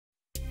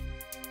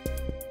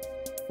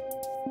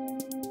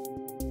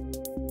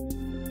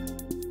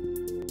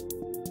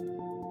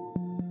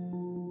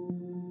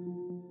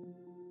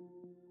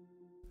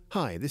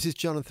Hi, this is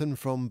Jonathan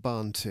from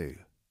Barn2.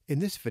 In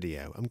this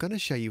video, I'm going to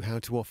show you how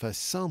to offer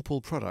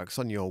sample products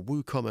on your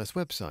WooCommerce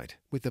website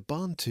with the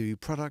Barn2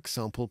 Product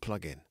Sample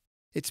plugin.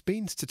 It's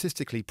been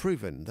statistically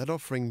proven that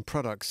offering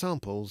product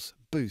samples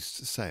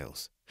boosts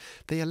sales.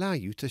 They allow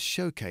you to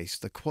showcase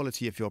the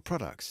quality of your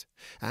products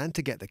and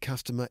to get the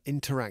customer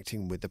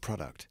interacting with the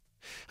product.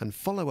 And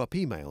follow-up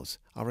emails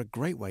are a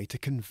great way to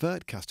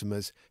convert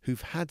customers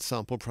who've had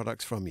sample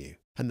products from you.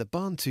 And the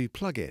Barn2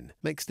 plugin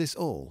makes this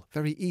all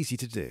very easy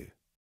to do.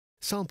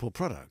 Sample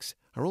products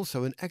are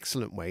also an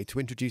excellent way to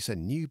introduce a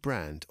new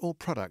brand or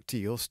product to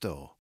your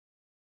store.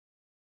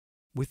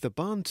 With the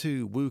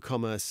Barn2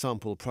 WooCommerce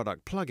Sample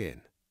Product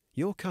plugin,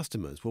 your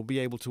customers will be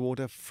able to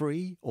order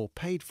free or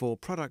paid-for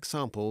product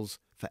samples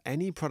for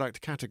any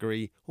product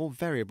category or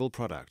variable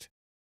product,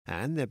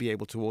 and they'll be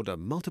able to order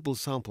multiple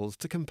samples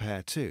to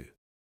compare to.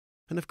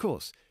 And of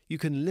course, you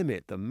can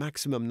limit the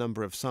maximum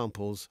number of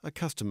samples a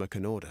customer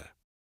can order.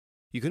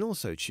 You can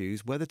also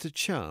choose whether to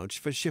charge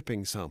for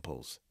shipping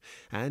samples,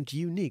 and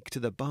unique to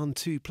the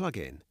Barn2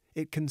 plugin,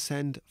 it can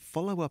send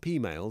follow-up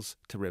emails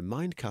to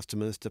remind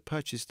customers to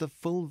purchase the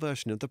full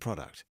version of the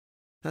product.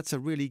 That's a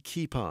really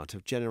key part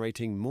of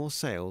generating more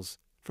sales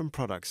from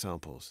product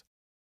samples.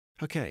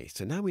 Okay,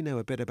 so now we know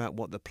a bit about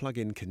what the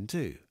plugin can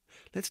do.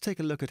 Let's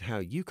take a look at how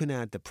you can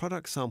add the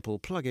Product Sample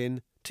plugin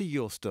to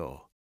your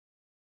store.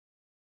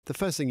 The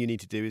first thing you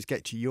need to do is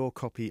get your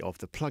copy of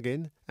the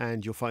plugin,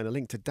 and you'll find a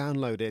link to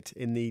download it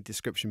in the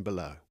description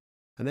below.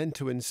 And then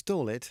to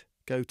install it,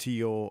 go to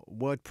your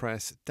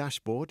WordPress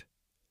dashboard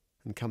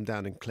and come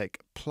down and click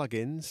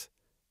Plugins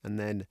and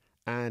then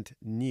Add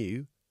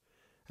New,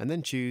 and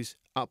then choose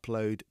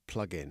Upload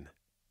Plugin.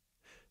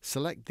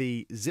 Select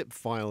the zip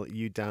file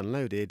you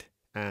downloaded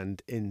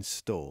and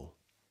install.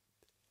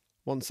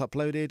 Once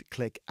uploaded,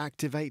 click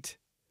Activate,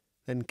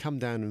 then come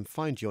down and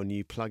find your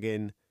new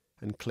plugin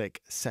and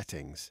click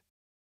Settings.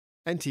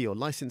 Enter your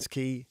license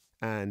key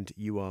and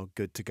you are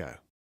good to go.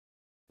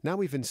 Now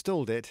we've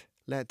installed it,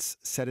 let's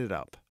set it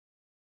up.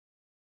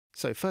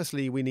 So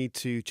firstly, we need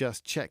to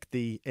just check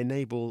the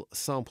Enable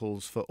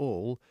Samples for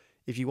All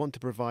if you want to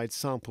provide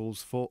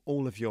samples for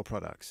all of your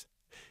products.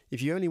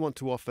 If you only want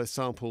to offer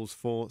samples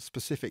for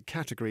specific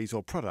categories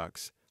or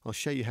products, I'll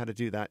show you how to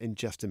do that in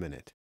just a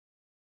minute.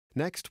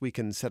 Next, we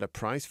can set a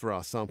price for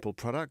our sample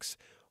products,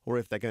 or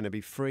if they're going to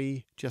be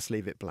free, just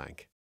leave it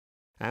blank.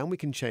 And we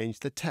can change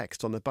the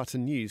text on the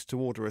button used to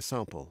order a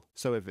sample.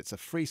 So if it's a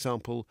free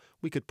sample,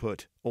 we could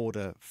put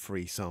Order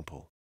Free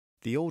Sample.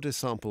 The Order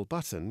Sample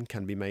button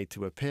can be made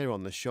to appear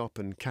on the shop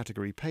and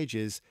category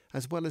pages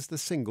as well as the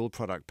single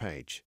product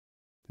page.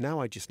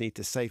 Now I just need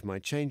to save my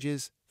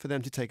changes for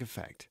them to take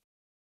effect.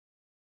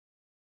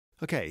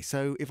 Okay,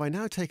 so if I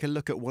now take a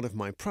look at one of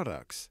my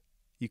products,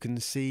 you can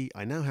see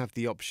I now have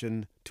the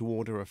option to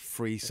order a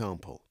free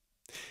sample.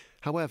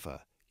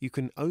 However, you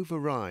can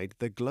override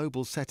the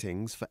global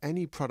settings for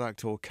any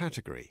product or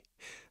category,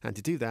 and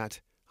to do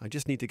that, I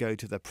just need to go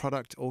to the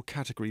product or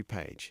category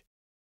page.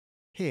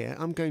 Here,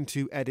 I'm going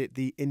to edit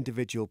the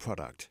individual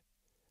product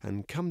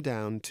and come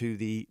down to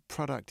the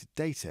product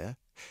data,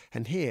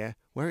 and here,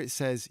 where it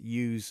says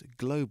use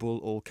global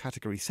or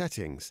category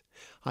settings,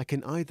 I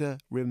can either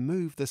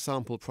remove the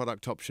sample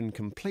product option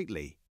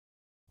completely,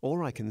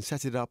 or I can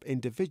set it up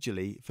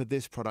individually for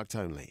this product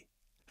only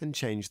and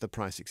change the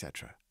price,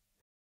 etc.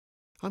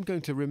 I'm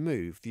going to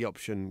remove the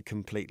option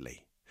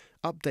completely,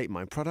 update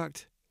my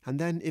product, and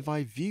then if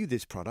I view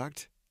this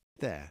product,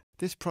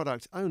 this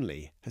product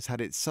only has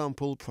had its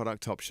sample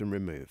product option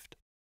removed.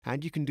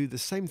 And you can do the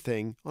same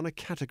thing on a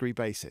category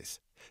basis,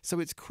 so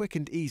it's quick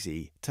and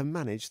easy to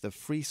manage the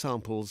free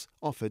samples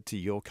offered to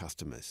your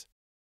customers.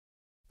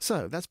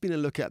 So that's been a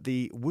look at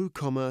the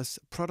WooCommerce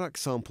Product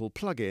Sample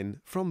plugin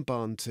from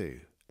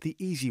Barn2. The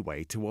easy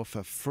way to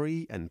offer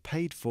free and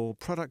paid-for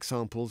product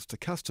samples to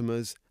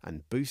customers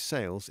and boost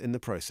sales in the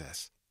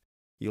process.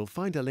 You'll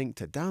find a link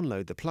to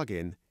download the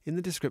plugin in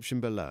the description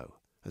below,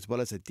 as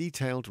well as a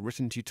detailed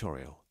written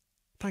tutorial.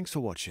 Thanks for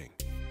watching.